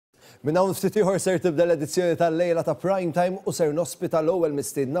Minn hawn ftit ieħor ser tibda l-edizzjoni tal-lejla ta' Prime Time u ser nospita l-ewwel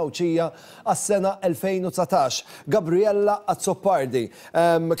mistiedna Nawċija għas-sena 2019, Gabriella Azzopardi.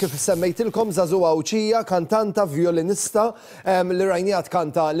 Kif semmejtilkom żagħżugħa Awċija, kantanta, violinista li rajniha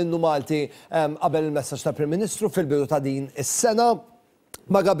tkanta l-innu Malti qabel il-messaġġ tal-Prim Ministru fil-bidu ta' din is-sena.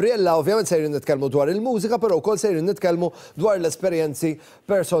 Ma' Gabriella ovvjament sejrin nitkellmu dwar il-mużika, però wkoll sejrin nitkellmu dwar l-esperjenzi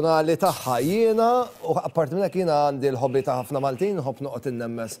personali tagħha. Jiena, u apparti minn hekk jiena għandi l-hobby ta' ħafna Maltin, ħobb noqgħod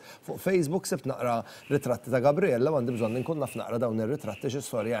innemmes fuq Facebook, sibt naqra ritratti ta' Gabriella, m'għandi bżonn inkun naf naqra dawn ir-ritratti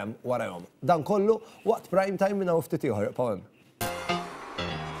x'istorja hemm warahom. Dan kollu waqt Prime Time minn hawn ftit ieħor, Paul.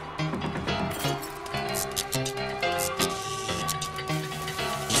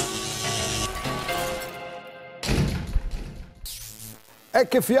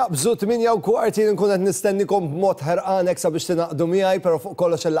 Kif jaqbżu 8:15 nkun qed nistennikom b'mod ħerqanek sabiex tingħaqdu miegħi, però fuq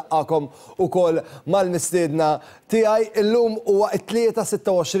kollox illaqgħakom ukoll mal-mistiedna tiegħi. Illum huwa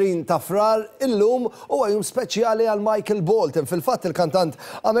t-3-26 ta' Frar, illum huwa jum speċjali għal Michael Bolton. Fil-fatt il-kantant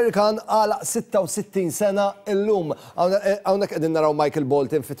Amerikan għala 66 sena illum. Hawnhekk qegħdin naraw Michael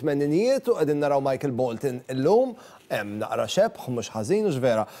Bolton fit-tmeninijiet u qegħdin naraw Michael Bolton illum. Hemm naqra xebħ mhux ħażin u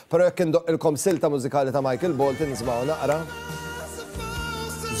x'vera, però jekk indoqqilkom silta mużikali ta' Michael Bolton nismgħu naqra.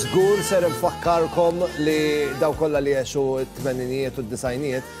 Żgur ser infakkarkom li daw kollha li għexu t-tmeninijiet u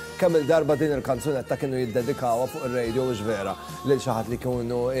d-disajnijiet kemm il-darba din il-kanzunetta kienu jiddedikawha fuq ir-radio u x'vera lil xi ħadd li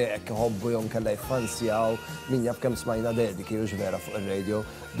kienu hekk iħobbu jew kellha jiffansjaw min jaf kemm smajna dediki u x'vera fuq ir-radio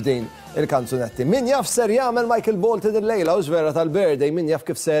b'din il-kanzunetti. Min jaf ser jagħmel Michael Bolton il-lejla u x'vera tal-birthday, min jaf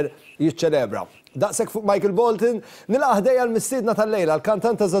kif ser jiċċelebra. Daqshekk fuq Michael Bolton nilqa' ħdejja l-mistiedna tal-lejla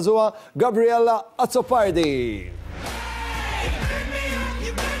l-kantanta żagħżugħa Gabriella Azzopardi.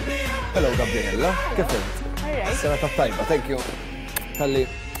 Hello, Gabriella. Kif int? Sena ta' tajba, thank you. Talli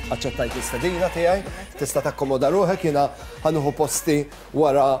aċċettajt l-istedina tiegħi, tista' takkomoda ruħek, jiena ħanuħu posti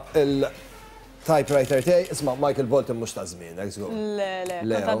wara il-typewriter tiegħi. Isma' Michael Bolton mhux ta' żmien, hekk żgur.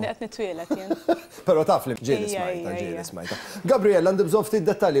 Le, kont qed nitwielet jien. Però taf li ġieli smajta. Gabriella, għandi bżonn ftit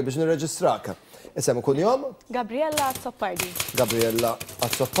dettalji biex nirreġistrak. Isem ikun jom? Gabriella Azzopardi. Gabriella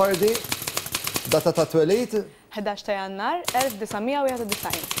Azzopardi. Data ta' twelid? 11 ta' Jannar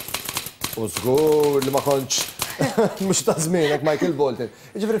 1991. U żgur li ma kontx mhux ta' żmienek Michael Bolton.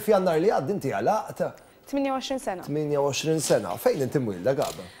 Jiġifieri f'Jannar li għaddi inti għalaqt? 28 sena. 28 sena. Fejn inti mwilda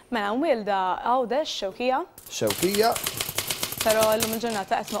Gaba? Mela mwilda Għawdex, Xewkija. Xewkija. Però llum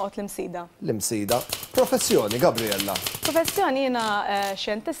il-ġurnata qed noqgħod l-imsida. L-imsida. Professjoni, Gabriella? Professjoni jiena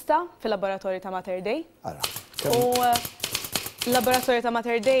xjentista fil-laboratorju ta' Mater Dei. Ara. U l-laboratorju ta'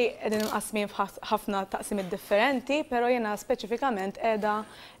 Mater Dei qegħdin inqasmin f'ħafna taqsimiet differenti, però jiena speċifikament qiegħda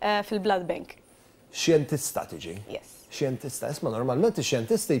fil-Blood Bank. Xjentista tiġi? Yes. Xjentista, isma' normalment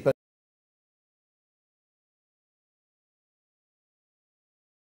ix-xjentisti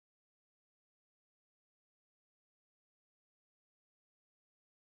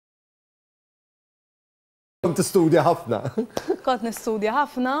kont tistudja ħafna. Kont nistudja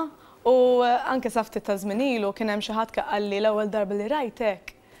ħafna u anke safti ta' żmien ilu kien hemm xi ħadd qalli l-ewwel darba li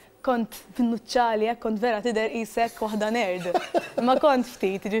rajtek kont fin-nuċċali hekk kont vera tidher qisek waħda nerd. Ma kont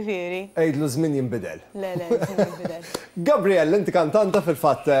ftit, ġifieri. Ejdlu żmien jinbidel. Le, żmien jinbidel. Gabriella, inti kantanta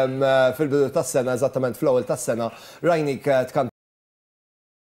fil-fatt fil-bidu tas-sena, eżattament fl-ewwel tas-sena, rajnik tkant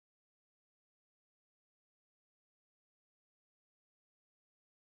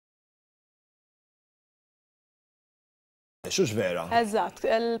xux vera. Eżatt,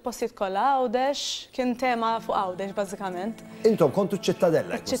 il-postijiet kollha Għawdex kien tema fuq Għawdex bażikament. Intom kontu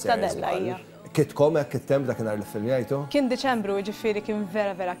ċittadella. ċittadella hija. Kitkom hekk it-temp dakinhar li filmjajtu? Kien Diċembru, jiġifieri kien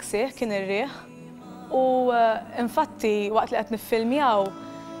vera ksieħ, kien ir-riħ. U infatti waqt li qed niffilmjaw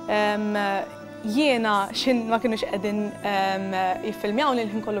jiena xin ma kienux qegħdin jiffilmjaw li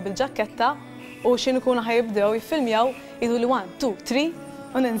l-ħin kollu bil-ġakketta u xin ikunu ħajibdew jiffilmjaw jgħidu li 1, 2, 3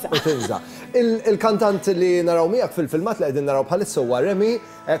 u ninżaq. U tinżaq. Il-kantant li naraw miegħek fil-filmat li qegħdin naraw bħalissa huwa Remi,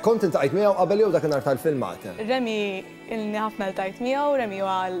 kont intaqgħid miegħu qabel jew dakinhar tal-filmat. Remi ilni ħafna ltaqgħid miegħu, Remi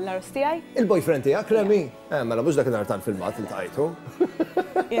huwa l-aros tiegħi. Il-boyfriend tiegħek Remi? Mela mhux dakinhar tal-filmat iltaqgħidu.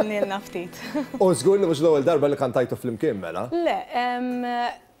 Ilni ftit. U żgur li mhux l-ewwel darba li kantajtu flimkien mela? Le,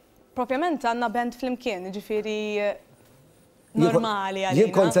 propjament għandna band flimkien, ġifieri normali għalina.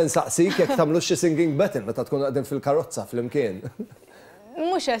 Jien kont se nsaqsik jekk tagħmlu xi singing battle meta tkunu qegħdin fil-karozza flimkien.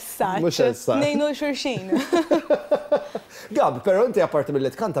 Mux essaċ. Mux essaċ. Nejnu xurxin. Gab, pero inti apparti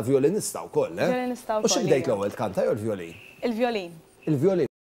mill-li tkanta violinista u koll, eh? Violinista u koll. U xibdejt l-ewwel tkanta jew il-violin? Il-violin. Il-violin.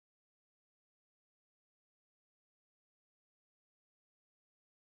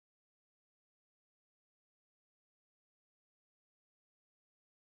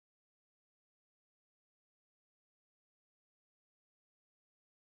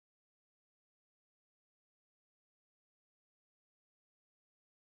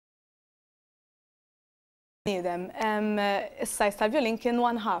 Nidem, is-size tal-violin kien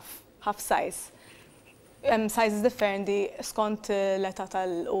half size. Sizes differenti skont l-età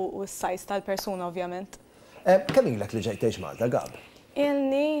u s-size tal-persuna ovvjament. Kemm ilek li ġejt tgħix Malta, Gab?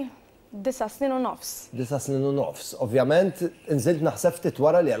 Ilni 9 snin u nofs. 9 snin u nofs. Ovvjament, nżilt naħseb ftit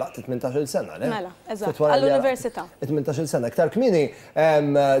wara li għalaqt 18 sena, le? Mela, eżatt, għall-università. 18 sena. Iktar kmini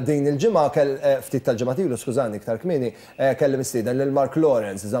din il-ġimgħa ftit tal-ġimgħa tilu, skużani, iktar kmini kelli mistieden lil Mark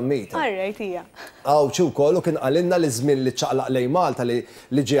Lawrence żammita. Arrejt hija. Għawċi wkoll u kien qalilna li żmien li ċaqlaq lejn Malta li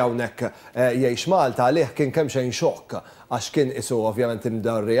ġie hawnhekk jgħix Malta għalih kien kemm xejn xokk għax kien isu ovvjament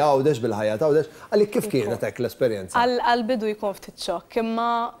imdarri għawdex bil-ħajja għawdex, għalik kif kienet hekk l-esperjenza? Għal-bidu jkun ftit xokk, imma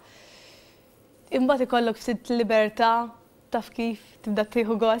imbagħad ikollok ftit libertà taf kif tibda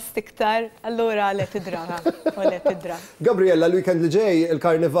tieħu gost iktar, allura għalet tidraha, għalet tidraha. Gabriella, l-weekend li ġej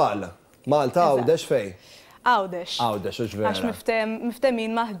il-karnival. Malta għawdex fej? Għawdex. Għawdex, uġvera. Għax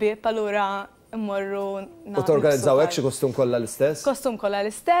miftemin maħbib, allura immorru. U torganizzaw hekk xi kostum kollha l-istess? Kostum kollha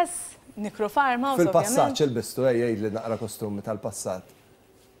l-istess, nikru farmhouse. Fil-passat ċilbistu, jgħid li naqra kostumi tal-passat.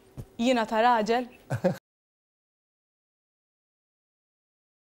 Jiena ta' raġel.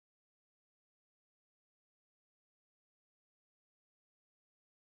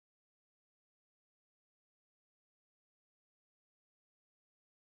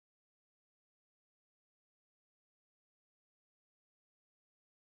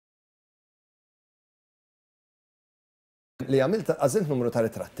 Li għamilt għazilt numru ta'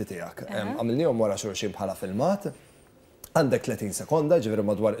 ritratti tiegħek. Għamilnihom wara xulxin bħala filmat. Għandek 30 sekonda, ġifieri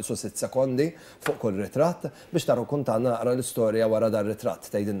madwar isu 6 sekondi fuq kull ritratt biex taraw kuntanna naqra l-istorja wara dar ritratt.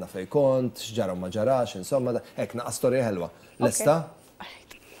 Tgħidilna fejn kont, x'ġara ma ġarax, insomma, hekk naqa' storja ħelwa. Lesta?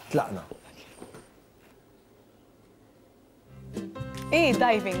 Tlaqna.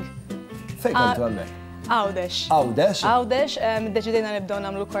 Diving. Fejn kont hemmhekk? Għawdex. Għawdex? Għawdex, deċidejna nibdew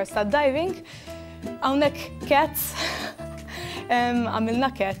nagħmlu kors ta' diving. Hawnhekk cats. Għamilna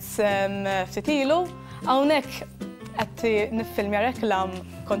cats ftit ilu. Hawnhekk qed niffilmja reklam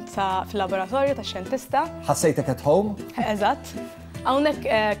kont fil-laboratorju ta' xjentista. Ħassejtek at home? Eżatt. Hawnhekk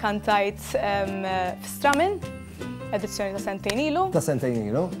kantajt f'Stramin, edizzjoni ta' sentejn ilu. Ta' sentejn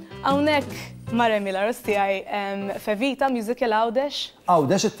ilu. Hawnhekk Maremi l-arrost tiegħi f'Evita Musical Għawdex.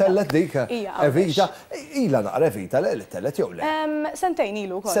 Għawdex it-tellet dik? Ija, Evita, ila naqra Evita, le it-tellet jew le? Sentejn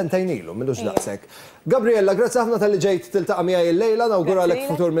ilu kont. Sentejn ilu, millux daqshekk. Gabriella, grazzi ħafna tal-li ġejt tiltaqa' miegħi l-lejla, nawguralek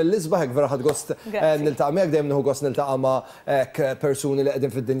futur mill-isbaħ, hekk vera ħadd gost niltaqa' miegħek, dejjem nieħu gost niltaqa' ma' persuni li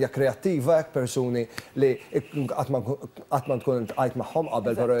qegħdin fid-dinja kreattiva, persuni li qatt ma tkun intqajt magħhom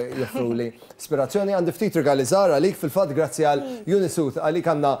qabel però joffruli ispirazzjoni. Għandi ftit rigali żgħar għalik fil-fatt grazzi għal Unisut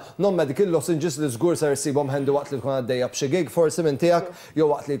għalik għandna non-medical lozenges li żgur ser issibhom ħendu waqt li tkun għaddejja b'xi gig forsi minn tiegħek jew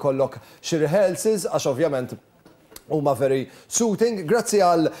waqt li jkollok xi rehearsals għax ovvjament huma very suiting. Grazzi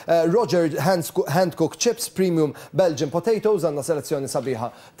għal Roger Hand-Cooked Chips Premium Belgian Potatoes għandna selezzjoni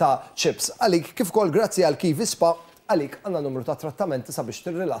sabiħa ta' chips. Għalik kif ukoll grazzi għal Kiwi Spa għalik għandna numru ta' trattamenti sabiex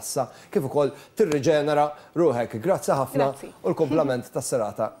tirrilassa kif ukoll tirriġenera ruħek. Grazzi ħafna u l-komplament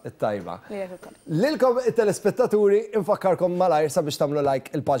tas-serata it-tajba. Lilkom it-telespettaturi infakkarkom malajr sabiex tagħmlu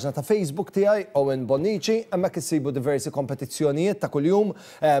like il-paġna ta' Facebook tiegħi Owen Bonnici, hemmhekk issibu diversi kompetizzjonijiet ta' kuljum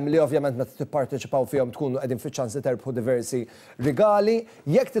li ovvjament meta tipparteċipaw fihom tkunu qegħdin fiċ-ċans li terbħu diversi rigali.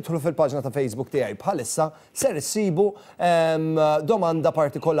 Jekk tidħlu fil-paġna ta' Facebook tiegħi bħalissa ser issibu domanda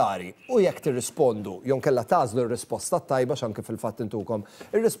partikolari u jekk tirrispondu jew kellha tażlu r-risposta tajba x'anke fil-fatt intukom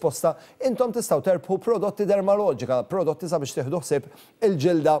ir-risposta intom tistgħu terbħu prodotti dermaloġika, prodotti sabiex tieħdu ħsieb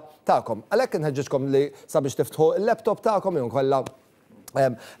il-ġilda tagħkom. Għalhekk inħeġġeġkom li sabiex tiftħu il-laptop tagħkom jew kollha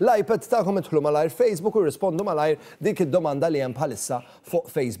l-iPad tagħkom idħlu malajr Facebook u rispondu malajr dik id-domanda li hemm bħalissa fuq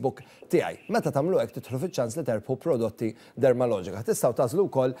Facebook tiegħi. Meta tagħmlu hekk tidħlu fiċ-ċans li terbħu prodotti dermaloġika. Tistgħu tażlu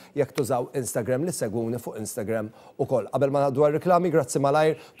wkoll jekk tużaw Instagram li segwuni fuq Instagram ukoll. Qabel ma ngħaddu għar-riklami, grazzi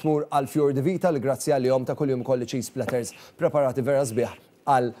malajr tmur għal Fjord de Vita li grazzi għalihom ta' kuljum kolli cheese platters preparati vera sbieħ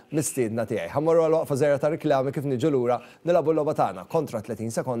għal mistiedna tiegħi. Ħammorru għal waqfa żgħira ta' riklami kif niġu lura nilagħbu l-logħba tagħna kontra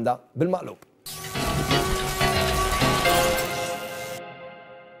 30 sekonda bil-maqlub.